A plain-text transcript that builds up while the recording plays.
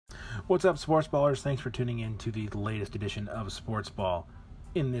What's up, sports ballers? Thanks for tuning in to the latest edition of Sports Ball.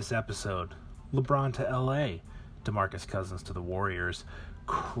 In this episode, LeBron to LA, DeMarcus Cousins to the Warriors,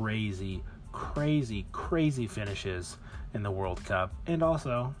 crazy finishes in the World Cup, and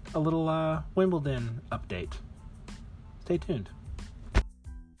also a little Wimbledon update. Stay tuned.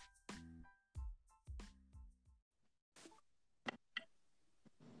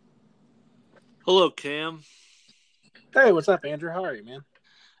 Hello, Cam. Hey, what's up, Andrew? How are you, man?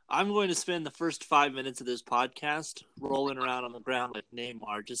 I'm going to spend the first 5 minutes of this podcast rolling around on the ground like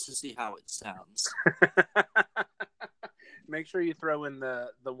Neymar just to see how it sounds. Make sure you throw in the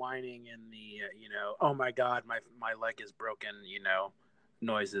whining and the, oh my God, my leg is broken,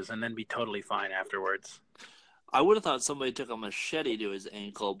 noises, and then be totally fine afterwards. I would have thought somebody took a machete to his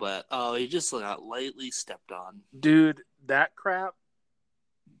ankle, but he just got lightly stepped on. Dude, that crap,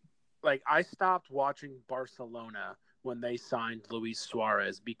 I stopped watching Barcelona when they signed Luis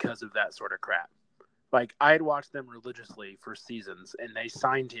Suarez because of that sort of crap. I had watched them religiously for seasons, and they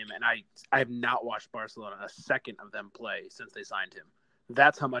signed him, and I have not watched Barcelona a second of them play since they signed him.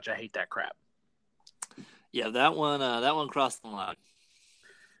 That's how much I hate that crap. Yeah, that one crossed the line.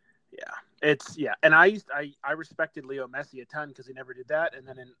 Yeah, and I respected Leo Messi a ton because he never did that, and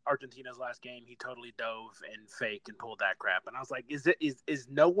then in Argentina's last game, he totally dove and faked and pulled that crap, and I was like, is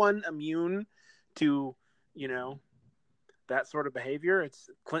no one immune to, that sort of behavior? It's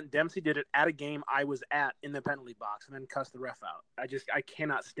Clinton Dempsey did it at a game I was at in the penalty box and then cussed the ref out. I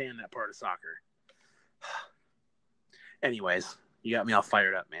cannot stand that part of soccer. Anyways, you got me all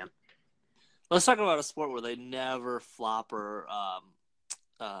fired up, man. Let's talk about a sport where they never flop or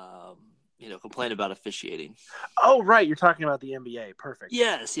complain about officiating. Oh, right, you're talking about the NBA. Perfect.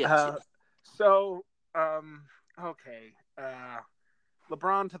 Yes. So, okay.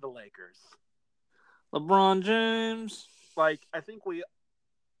 LeBron to the Lakers. LeBron James. I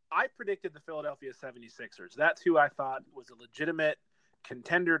predicted the Philadelphia 76ers. That's who I thought was a legitimate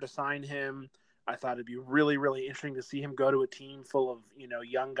contender to sign him. I thought it'd be really, really interesting to see him go to a team full of,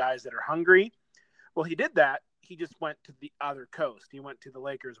 young guys that are hungry. Well, he did that. He just went to the other coast. He went to the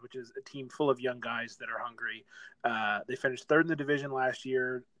Lakers, which is a team full of young guys that are hungry. They finished third in the division last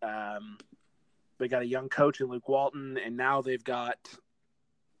year. They got a young coach in Luke Walton, and now they've got,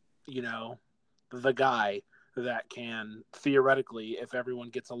 the guy that can theoretically, if everyone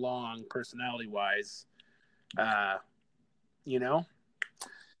gets along personality-wise,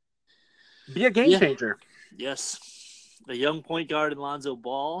 be a game changer. Yes. A young point guard in Lonzo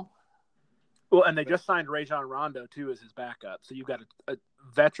Ball. Well, and they just signed Rajon Rondo, too, as his backup. So you've got a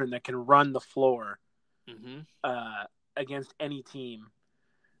veteran that can run the floor against any team.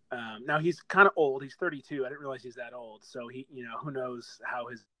 Now, he's kind of old. He's 32. I didn't realize he's that old. So, he, who knows how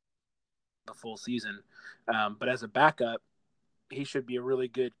the full season. But as a backup, he should be a really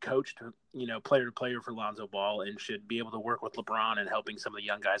good coach to, player to player for Lonzo Ball, and should be able to work with LeBron and helping some of the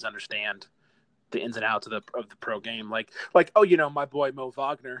young guys understand the ins and outs of the pro game. My boy Mo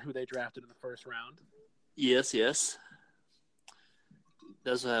Wagner, who they drafted in the first round. Yes.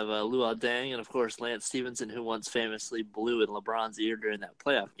 Does have Luol Deng and, of course, Lance Stevenson, who once famously blew in LeBron's ear during that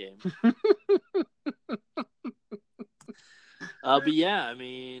playoff game. But yeah,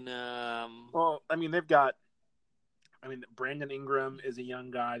 they've got. Brandon Ingram is a young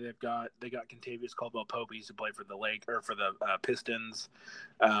guy. They got Kentavious Caldwell-Pope. He used to play for the Pistons.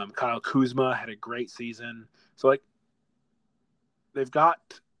 Kyle Kuzma had a great season. So they've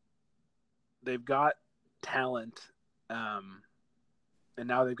got talent, and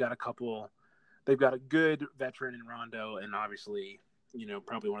now they've got a couple. They've got a good veteran in Rondo, and obviously,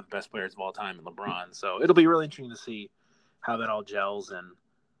 probably one of the best players of all time in LeBron. So it'll be really interesting to see how that all gels. And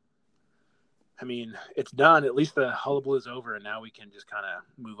it's done. At least the hullabaloo is over, and now we can just kind of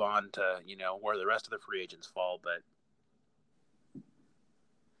move on to, where the rest of the free agents fall. But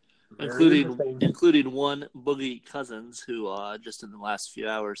including one Boogie Cousins, who just in the last few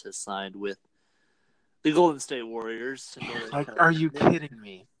hours has signed with the Golden State Warriors. Are you kidding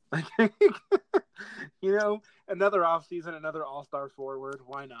me? Another offseason, another all-star forward.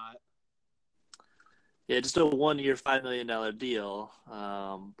 Why not? Yeah, just a 1-year, $5 million deal.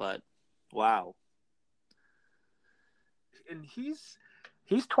 But wow. And he's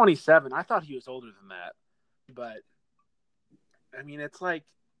 27. I thought he was older than that. But it's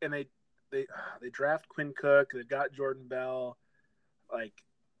and they draft Quinn Cook, they've got Jordan Bell.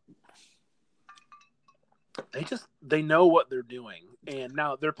 They know what they're doing. And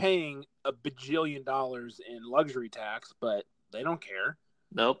now they're paying $1 bajillion in luxury tax, but they don't care.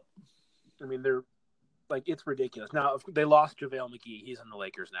 Nope. They're it's ridiculous. Now, they lost JaVale McGee. He's in the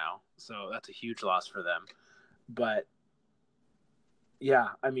Lakers now, so that's a huge loss for them. But, yeah,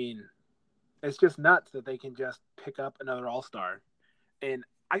 It's just nuts that they can just pick up another all-star. And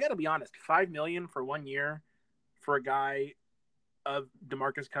I got to be honest, $5 million for 1 year for a guy of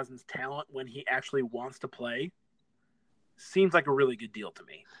DeMarcus Cousins' talent when he actually wants to play seems like a really good deal to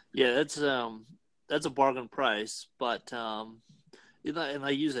me. Yeah, that's a bargain price, but and I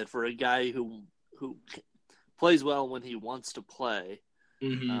use it for a guy who plays well when he wants to play.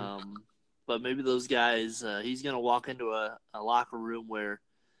 Mm-hmm. But maybe those guys, he's going to walk into a locker room where,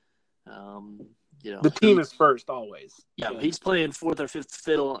 the team is first always. Yeah, he's playing fourth or fifth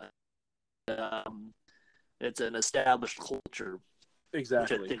fiddle. It's an established culture,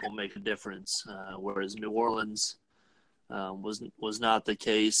 exactly, which I think will make a difference. Whereas New Orleans was not the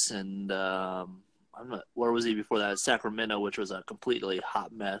case, and where was he before that? Sacramento, which was a completely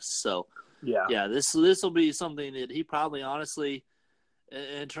hot mess. So yeah, this will be something that he probably honestly,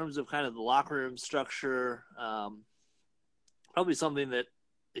 in terms of kind of the locker room structure, probably something that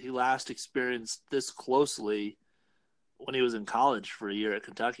he last experienced this closely when he was in college for a year at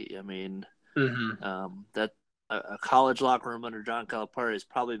Kentucky. I mean, that a college locker room under John Calipari is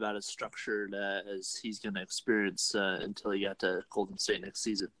probably about as structured as he's going to experience until he got to Golden State next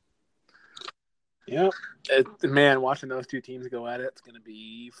season. Yeah, man, watching those two teams go at it's going to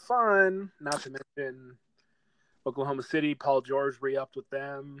be fun. Not to mention Oklahoma City, Paul George re-upped with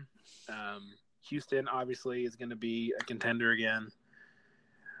them. Houston obviously is going to be a contender again.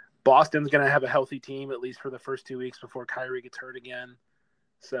 Boston's going to have a healthy team, at least for the first 2 weeks before Kyrie gets hurt again.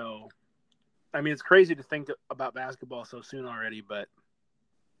 So, I mean, it's crazy to think about basketball so soon already, but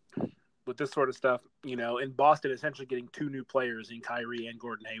with this sort of stuff, in Boston essentially getting two new players in Kyrie and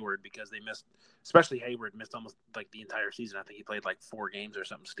Gordon Hayward because they missed, especially Hayward, missed almost like the entire season. I think he played like 4 games or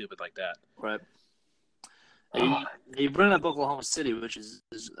something stupid like that. Right. You bring up Oklahoma City, which is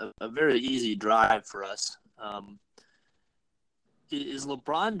a very easy drive for us. Is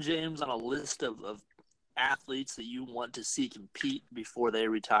LeBron James on a list of athletes that you want to see compete before they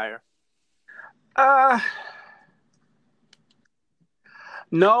retire?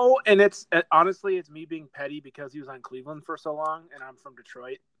 No, and honestly, it's me being petty because he was on Cleveland for so long, and I'm from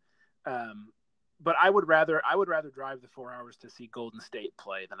Detroit. But I would rather drive the 4 hours to see Golden State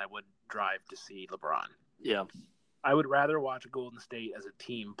play than I would drive to see LeBron. Yeah, I would rather watch Golden State as a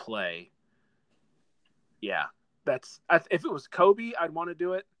team play. Yeah. If it was Kobe, I'd want to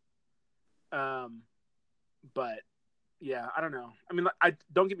do it. But yeah, I don't know. I mean,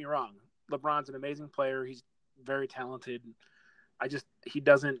 don't get me wrong. LeBron's an amazing player. He's very talented. He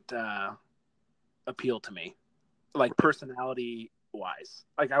doesn't appeal to me, like personality wise.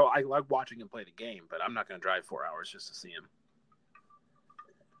 Like I like watching him play the game, but I'm not going to drive 4 hours just to see him.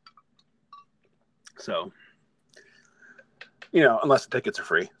 So, unless the tickets are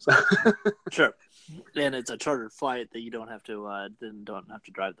free. So. Sure. And it's a chartered flight that you don't have to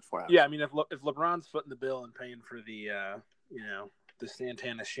drive the 4 hours. Yeah, I mean, if LeBron's footing the bill and paying for the the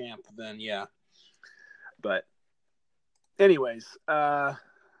Santana Champ, then yeah. But anyways,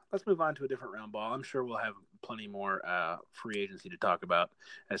 let's move on to a different round ball. I'm sure we'll have plenty more free agency to talk about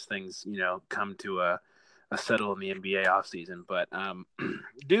as things come to a settle in the NBA offseason. But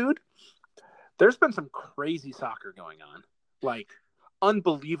dude, there's been some crazy soccer going on, like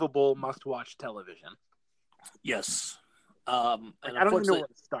unbelievable must-watch television. Yes. And I don't even know where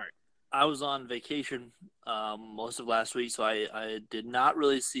to start. I was on vacation most of last week, so I did not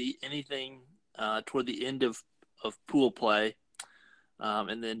really see anything toward the end of pool play.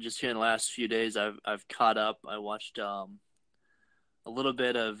 And then just here in the last few days, I've caught up. I watched a little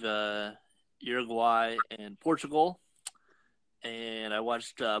bit of Uruguay and Portugal, and I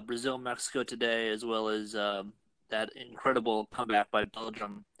watched Brazil, Mexico today, as well as that incredible comeback by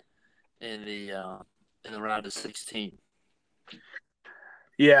Belgium in the round of 16.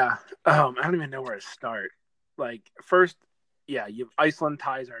 Yeah, I don't even know where to start. Like first, yeah, Iceland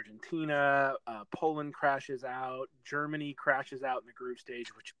ties Argentina, Poland crashes out, Germany crashes out in the group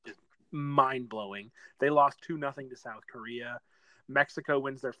stage, which is mind blowing. They lost 2-0 to South Korea. Mexico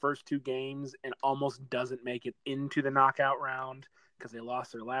wins their first 2 games and almost doesn't make it into the knockout round because they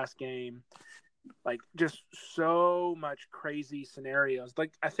lost their last game. Like just so much crazy scenarios.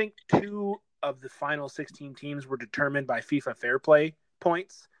 Like I think 2 of the final 16 teams were determined by FIFA Fair Play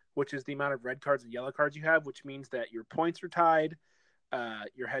points, which is the amount of red cards and yellow cards you have, which means that your points are tied,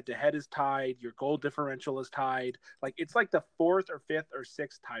 your head-to-head is tied, your goal differential is tied. Like it's like the 4th or 5th or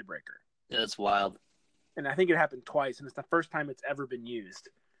 6th tiebreaker. Yeah, that's wild. And I think it happened twice, and it's the first time it's ever been used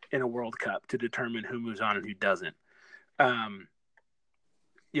in a World Cup to determine who moves on and who doesn't.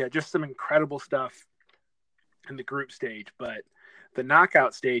 Yeah, just some incredible stuff in the group stage. But the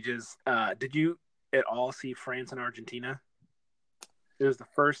knockout stages, did you at all see France and Argentina? It was the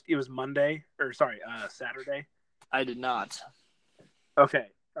first. It was Monday, or sorry, Saturday. I did not. Okay.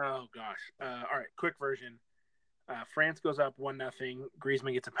 Oh gosh. All right. Quick version. France goes up 1-0.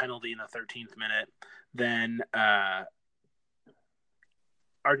 Griezmann gets a penalty in the 13th minute. Then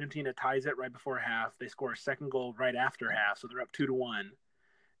Argentina ties it right before half. They score a second goal right after half, so they're up 2-1.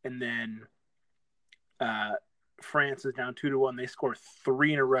 And then France is down 2-1. They score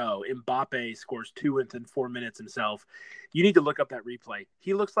 3 in a row. Mbappe scores 2 within 4 minutes himself. You need to look up that replay.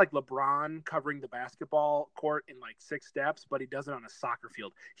 He looks like LeBron covering the basketball court in like 6 steps, but he does it on a soccer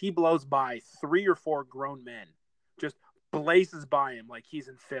field. He blows by 3 or 4 grown men, just blazes by him like he's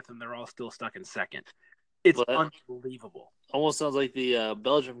in 5th and they're all still stuck in 2nd. It's unbelievable. Almost sounds like the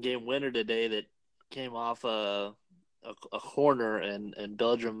Belgium game winner today that came off a corner and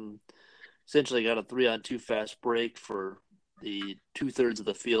Belgium essentially got a 3-on-2 fast break for the 2/3 of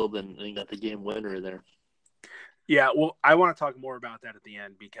the field and got the game winner there. Yeah, well, I want to talk more about that at the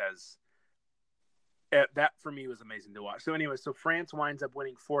end because that for me was amazing to watch. So anyway, so France winds up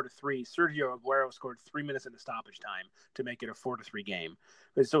winning 4-3. Sergio Aguero scored 3 minutes into stoppage time to make it a 4-3 game.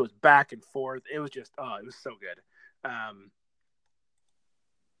 But so it was back and forth. It was just it was so good.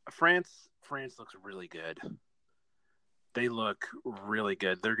 France looks really good. They look really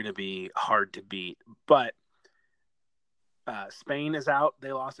good. They're going to be hard to beat. But Spain is out.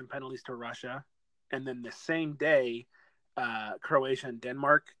 They lost in penalties to Russia. And then the same day, Croatia and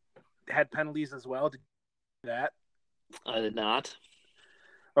Denmark had penalties as well. Did you do that? I did not.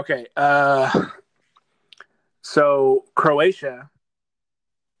 Okay. So Croatia,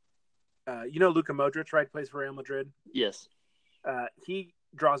 you know Luka Modric, right? Plays for Real Madrid. Yes. He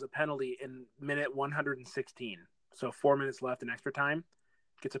draws a penalty in minute 116. So 4 minutes left in extra time.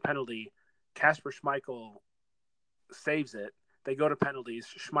 Gets a penalty. Kasper Schmeichel saves it. They go to penalties.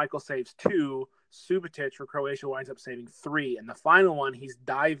 Schmeichel saves 2. Subotic for Croatia winds up saving 3. And the final one, he's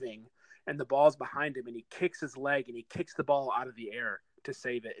diving, and the ball's behind him, and he kicks his leg, and he kicks the ball out of the air to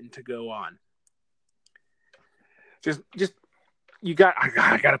save it and to go on. Just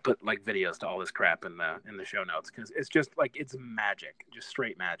I got to put like videos to all this crap in the show notes because it's just like it's magic, just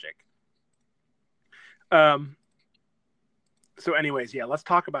straight magic. So, anyways, yeah, let's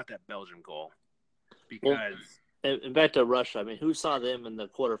talk about that Belgium goal because and back to Russia. I mean, who saw them in the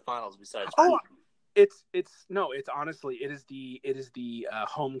quarterfinals besides? It's honestly it is the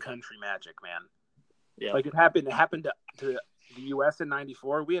home country magic, man. Yeah, like it happened to the U.S. in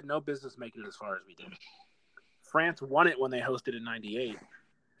 '94. We had no business making it as far as we did. France won it when they hosted in '98.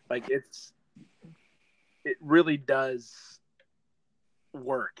 Like it really does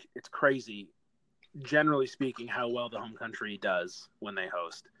work. It's crazy. Generally speaking, how well the home country does when they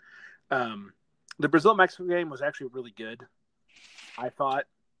host. The Brazil-Mexico game was actually really good, I thought,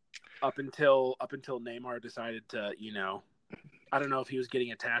 up until Neymar decided to, I don't know if he was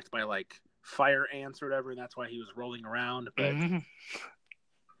getting attacked by like fire ants or whatever, and that's why he was rolling around. But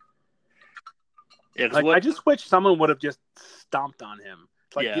yeah, I just wish someone would have just stomped on him,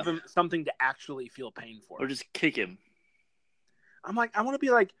 give him something to actually feel pain for, or just kick him. I'm like, I want to be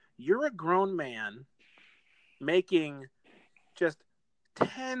like, you're a grown man making just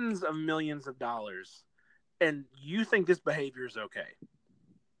tens of millions of dollars, and you think this behavior is okay.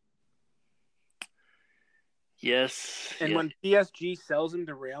 Yes. And when PSG sells him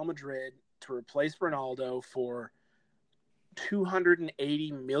to Real Madrid to replace Ronaldo for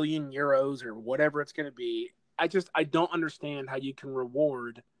 280 million euros or whatever it's going to be, I don't understand how you can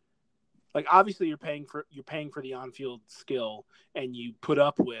reward. Like, obviously you're paying for the on-field skill and you put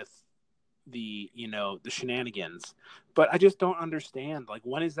up with the shenanigans, but I just don't understand. Like,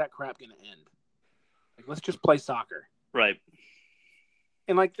 when is that crap going to end? Like, let's just play soccer. Right.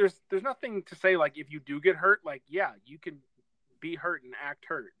 And like, there's nothing to say, like, if you do get hurt, like, yeah, you can be hurt and act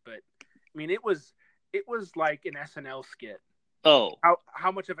hurt. But I mean, it was like an SNL skit. Oh,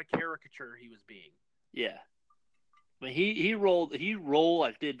 how much of a caricature he was being. Yeah. I mean, he rolled,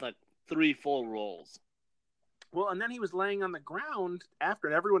 like, did like 3 full rolls. Well, and then he was laying on the ground after,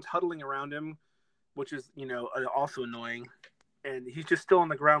 and everyone's huddling around him, which is, also annoying. And he's just still on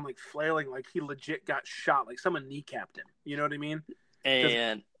the ground, like, flailing, like he legit got shot, like someone kneecapped him. You know what I mean?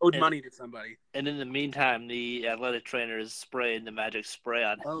 And owed money to somebody. And in the meantime, the athletic trainer is spraying the magic spray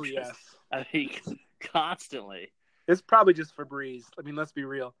on him. Oh, yes. I mean, constantly. It's probably just Febreze. I mean, let's be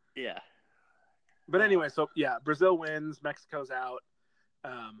real. Yeah. But anyway, so, yeah, Brazil wins. Mexico's out.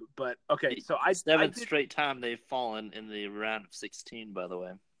 But, okay, so I... 7th straight time they've fallen in the round of 16, by the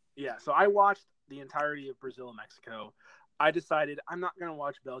way. Yeah, so I watched the entirety of Brazil and Mexico. I decided I'm not going to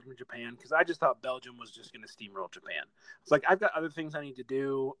watch Belgium and Japan because I just thought Belgium was just going to steamroll Japan. It's like, I've got other things I need to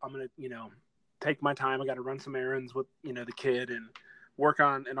do. I'm going to, take my time. I got to run some errands with, the kid and work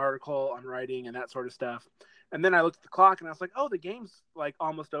on an article I'm writing and that sort of stuff. And then I looked at the clock and I was like, oh, the game's like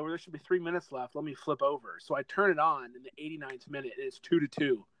almost over. There should be 3 minutes left. Let me flip over. So I turn it on in the 89th minute and it's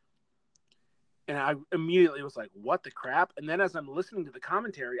 2-2. And I immediately was like, what the crap? And then as I'm listening to the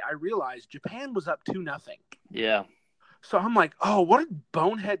commentary, I realized Japan was up 2-0. Yeah. So I'm like, oh, what a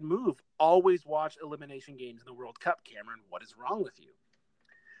bonehead move. Always watch elimination games in the World Cup, Cameron. What is wrong with you?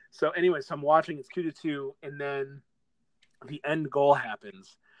 So anyways, so I'm watching. It's 2-2. And then the end goal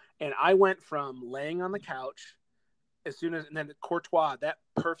happens. And I went from laying on the couch and then Courtois, that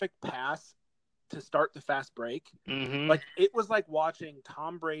perfect pass to start the fast break. Mm-hmm. Like it was like watching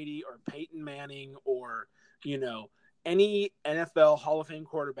Tom Brady or Peyton Manning or, any NFL Hall of Fame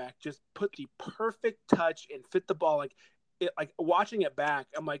quarterback just put the perfect touch and fit the ball. Like watching it back,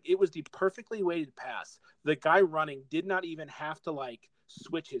 I'm like, it was the perfectly weighted pass. The guy running did not even have to like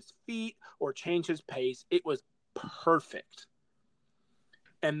switch his feet or change his pace. It was perfect.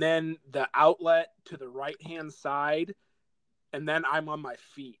 And then the outlet to the right-hand side, and then I'm on my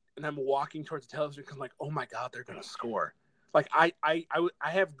feet, and I'm walking towards the television because I'm like, oh, my God, they're going to score. Like, I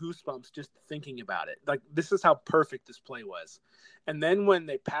have goosebumps just thinking about it. Like, this is how perfect this play was. And then when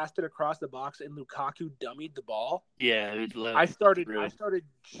they passed it across the box and Lukaku dummied the ball, yeah, I started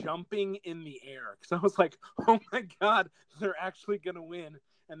jumping in the air because I was like, oh, my God, they're actually going to win.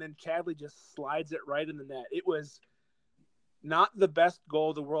 And then Chadley just slides it right in the net. It was not the best goal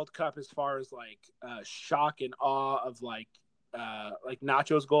of the World Cup as far as like shock and awe of like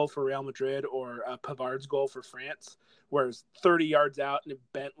Nacho's goal for Real Madrid or Pavard's goal for France, where it's 30 yards out and it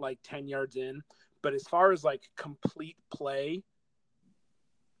bent like 10 yards in. But as far as like complete play,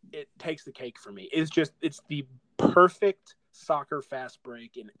 it takes the cake for me. It's the perfect soccer fast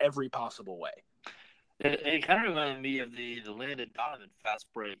break in every possible way. It kind of reminded me of the Landon Donovan fast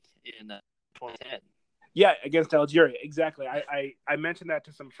break in 2010. Yeah, against Algeria, exactly. I mentioned that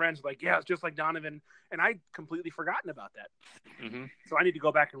to some friends, like, yeah, it's just like Donovan, and I'd completely forgotten about that. Mm-hmm. So I need to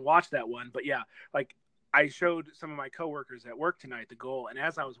go back and watch that one. But yeah, like I showed some of my coworkers at work tonight the goal, and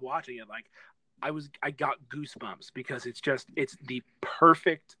as I was watching it, like I got goosebumps because it's the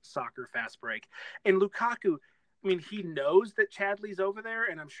perfect soccer fast break. And Lukaku, I mean, he knows that Chadley's over there,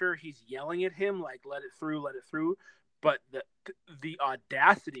 and I'm sure he's yelling at him like, let it through. But the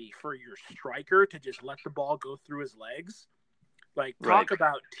audacity for your striker to just let the ball go through his legs, like talk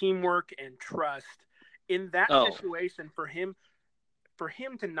about teamwork and trust in that situation. For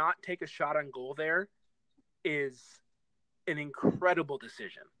him to not take a shot on goal there is an incredible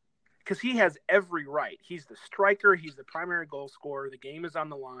decision because he has every right. He's the striker. He's the primary goal scorer. The game is on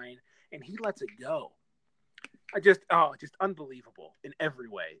the line, and he lets it go. Just unbelievable in every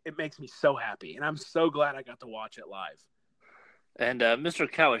way. It makes me so happy, and I'm so glad I got to watch it live. And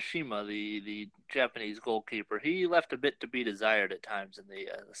Mr. Kawashima, the Japanese goalkeeper, he left a bit to be desired at times in the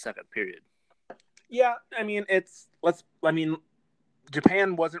second period. Yeah, I mean,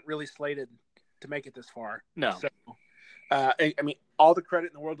 Japan wasn't really slated to make it this far. No. So, I mean, all the credit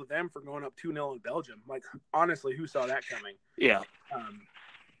in the world to them for going up 2-0 in Belgium. Like, honestly, who saw that coming? Yeah.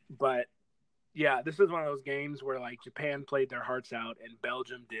 But yeah, this is one of those games where like Japan played their hearts out and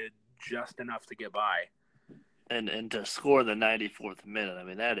Belgium did just enough to get by. And to score in the 94th minute, I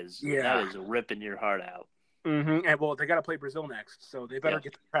mean that is ripping your heart out. Mm-hmm. And well, they got to play Brazil next, so they better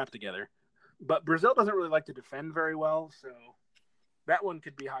get the crap together. But Brazil doesn't really like to defend very well, so that one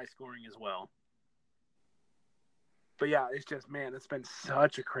could be high scoring as well. But yeah, it's just, man, it's been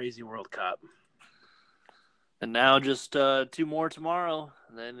such a crazy World Cup. And now just 2 more tomorrow,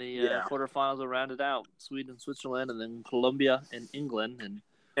 and then the quarterfinals will round it out. Sweden and Switzerland, and then Colombia and England.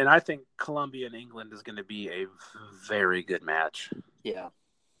 And I think Colombia and England is going to be a very good match. Yeah.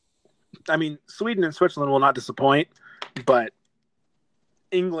 I mean, Sweden and Switzerland will not disappoint, but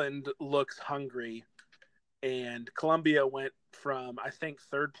England looks hungry. And Colombia went from, I think,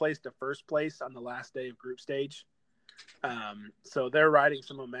 third place to first place on the last day of group stage. So they're riding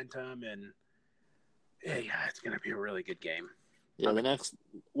some momentum, and yeah, it's going to be a really good game. Yeah,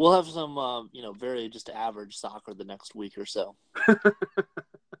 we'll have some, very just average soccer the next week or so.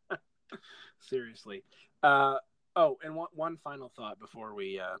 Seriously. And one final thought before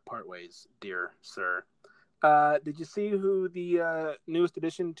we part ways, dear sir. Did you see who the newest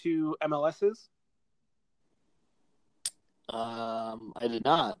addition to MLS is? I did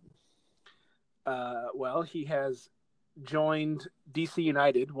not. Well, he has joined DC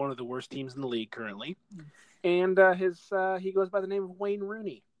United, one of the worst teams in the league currently, and he goes by the name of Wayne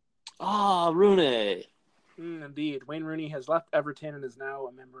Rooney. Rooney. Indeed, Wayne Rooney has left Everton and is now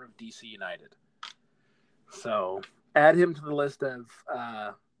a member of DC United. So add him to the list of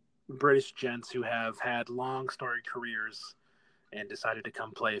British gents who have had long, storied careers and decided to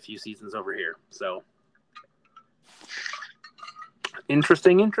come play a few seasons over here. So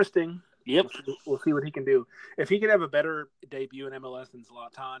interesting. Yep. We'll see what he can do. If he can have a better debut in MLS than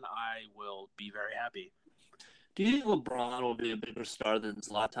Zlatan, I will be very happy. Do you think LeBron will be a bigger star than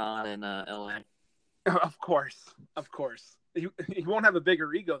Zlatan in LA? Of course. He won't have a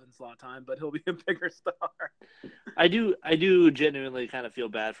bigger ego than Zlatan, but he'll be a bigger star. I do genuinely kind of feel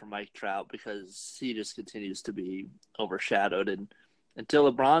bad for Mike Trout because he just continues to be overshadowed. And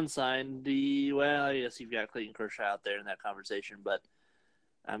until LeBron signed, I guess you've got Clayton Kershaw out there in that conversation. But,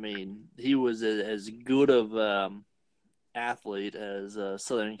 I mean, he was as good of athlete as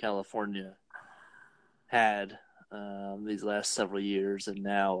Southern California had these last several years. And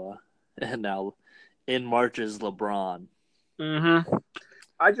now in March is LeBron. Mm-hmm.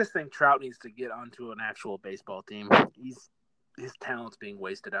 I just think Trout needs to get onto an actual baseball team. His talent's being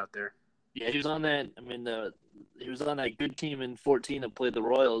wasted out there. Yeah, he was on that. I mean, he was on that good team in 2014 that played the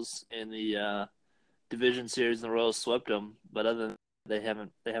Royals in the division series, and the Royals swept them. But other than that,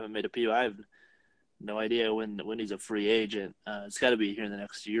 they haven't made a PO. I have no idea when he's a free agent. It's got to be here in the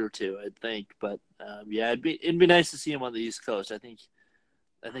next year or two, I'd think. But yeah, it'd be nice to see him on the East Coast. I think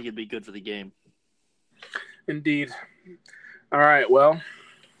it'd be good for the game. Indeed. All right. Well,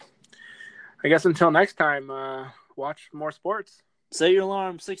 I guess until next time, watch more sports. Set your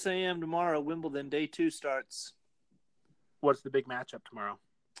alarm, 6 a.m. tomorrow. Wimbledon Day 2 starts. What's the big matchup tomorrow?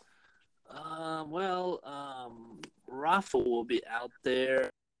 Rafa will be out there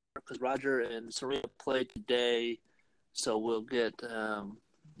because Roger and Serena played today, so we'll get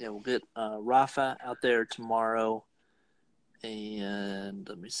Rafa out there tomorrow. And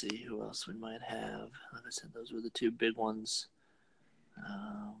let me see who else we might have. Like I said, those were the two big ones.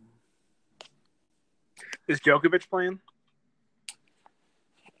 Is Djokovic playing?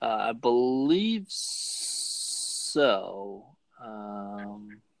 I believe so. I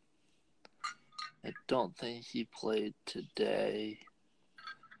don't think he played today.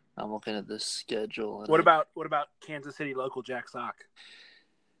 I'm looking at the schedule. What about Kansas City local Jack Sock?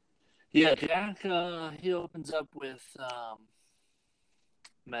 Yeah, Jack. He opens up with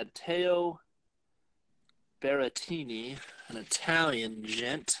Matteo Berrettini, an Italian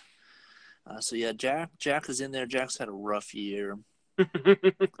gent. So yeah, Jack is in there. Jack's had a rough year, to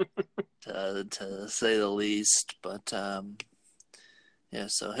say the least. But yeah,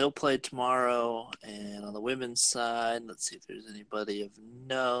 so he'll play tomorrow. And on the women's side, let's see if there's anybody of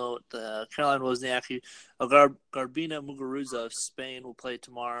note. Caroline Wozniacki, Garbina Muguruza of Spain will play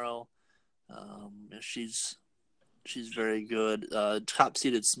tomorrow. She's very good.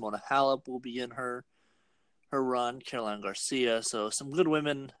 Top-seeded Simona Halep will be in her run. Caroline Garcia. So some good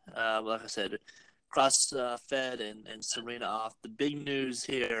women. Like I said, Fed and Serena off. The big news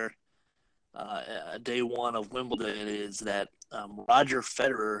here, day one of Wimbledon, is that Roger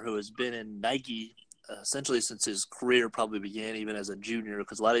Federer, who has been in Nike essentially since his career probably began, even as a junior,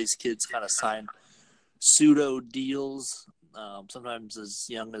 because a lot of these kids kind of sign pseudo deals, sometimes as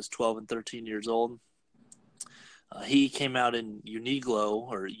young as 12 and 13 years old. He came out in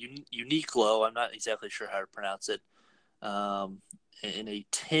Uniqlo, I'm not exactly sure how to pronounce it, in a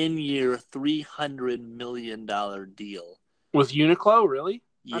 10-year, $300 million deal. With Uniqlo, really?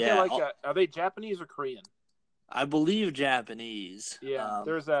 Yeah. Are they Japanese or Korean? I believe Japanese. Yeah,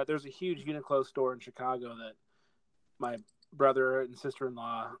 there's a huge Uniqlo store in Chicago that my brother and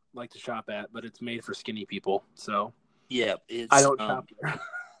sister-in-law like to shop at, but it's made for skinny people. So yeah, I don't shop there.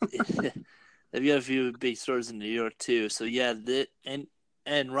 They've got a few big stores in New York too. So yeah,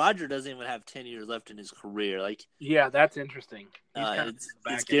 and Roger doesn't even have 10 years left in his career. Like, yeah, that's interesting.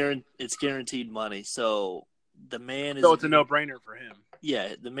 It's guaranteed money. So the man is. So it's a no-brainer for him.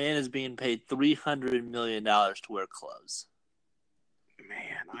 Yeah, the man is being paid $300 million to wear clothes.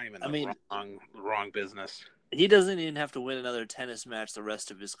 Man, I'm in the wrong business. He doesn't even have to win another tennis match the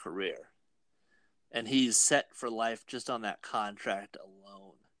rest of his career, and he's set for life just on that contract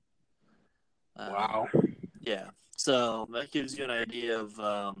alone. Wow. Yeah. So that gives you an idea of,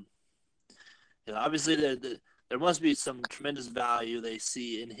 obviously there must be some tremendous value they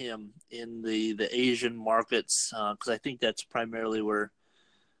see in him in the Asian markets, because I think that's primarily where,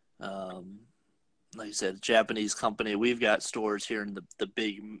 like I said, Japanese company. We've got stores here in the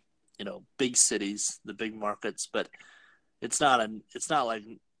big cities, the big markets, but it's not like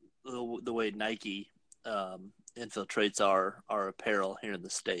the way Nike infiltrates our apparel here in the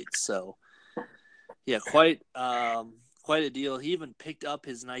States. So. Yeah, quite a deal. He even picked up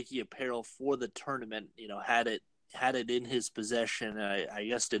his Nike apparel for the tournament. Had it in his possession. I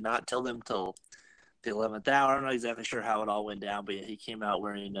guess did not tell them till the 11th hour. I'm not exactly sure how it all went down, but yeah, he came out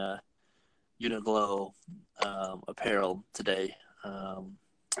wearing Uniqlo apparel today.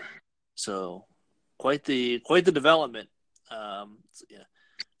 So quite the development.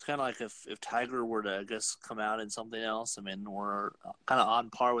 It's kind of like if Tiger were to, I guess, come out in something else. I mean, we're kind of on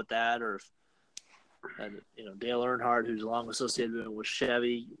par with that, or if Dale Earnhardt, who's long associated with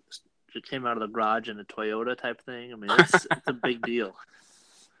Chevy, just came out of the garage in a Toyota type thing. I mean, it's a big deal.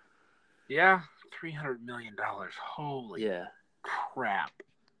 Yeah, $300 million. Holy crap!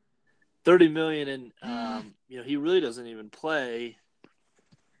 $30 million, and he really doesn't even play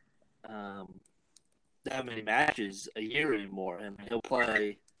that many matches a year anymore. I mean, he'll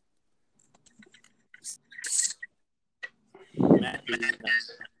play matches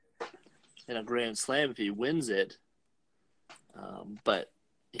in a Grand Slam if he wins it. But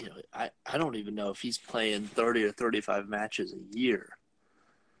I don't even know if he's playing 30 or 35 matches a year.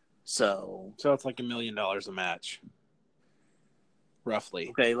 So it's like $1 million a match, roughly.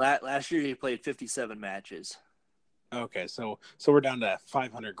 Okay, last year he played 57 matches. Okay, so we're down to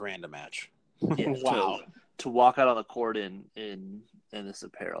 $500,000 a match. Yeah, wow. To walk out on the court in this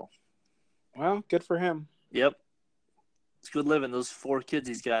apparel. Well, good for him. Yep. It's good living. Those 4 kids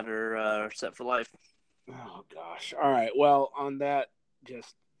he's got are set for life. Oh, gosh. All right. Well, on that,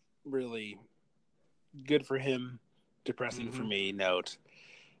 just really good for him, depressing for me note,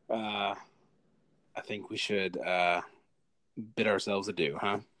 I think we should bid ourselves adieu,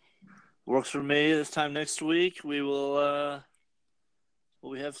 huh? Works for me. This time next week, we will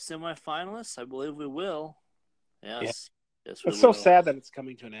we have semifinalists? I believe we will. Yes. Yeah. Yes, we It's so will. sad that it's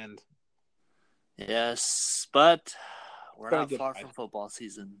coming to an end. Yes, but we're not far ride. from football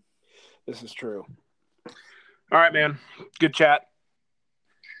season. This is true. All right, man. Good chat.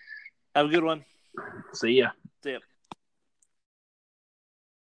 Have a good one. See ya. See ya.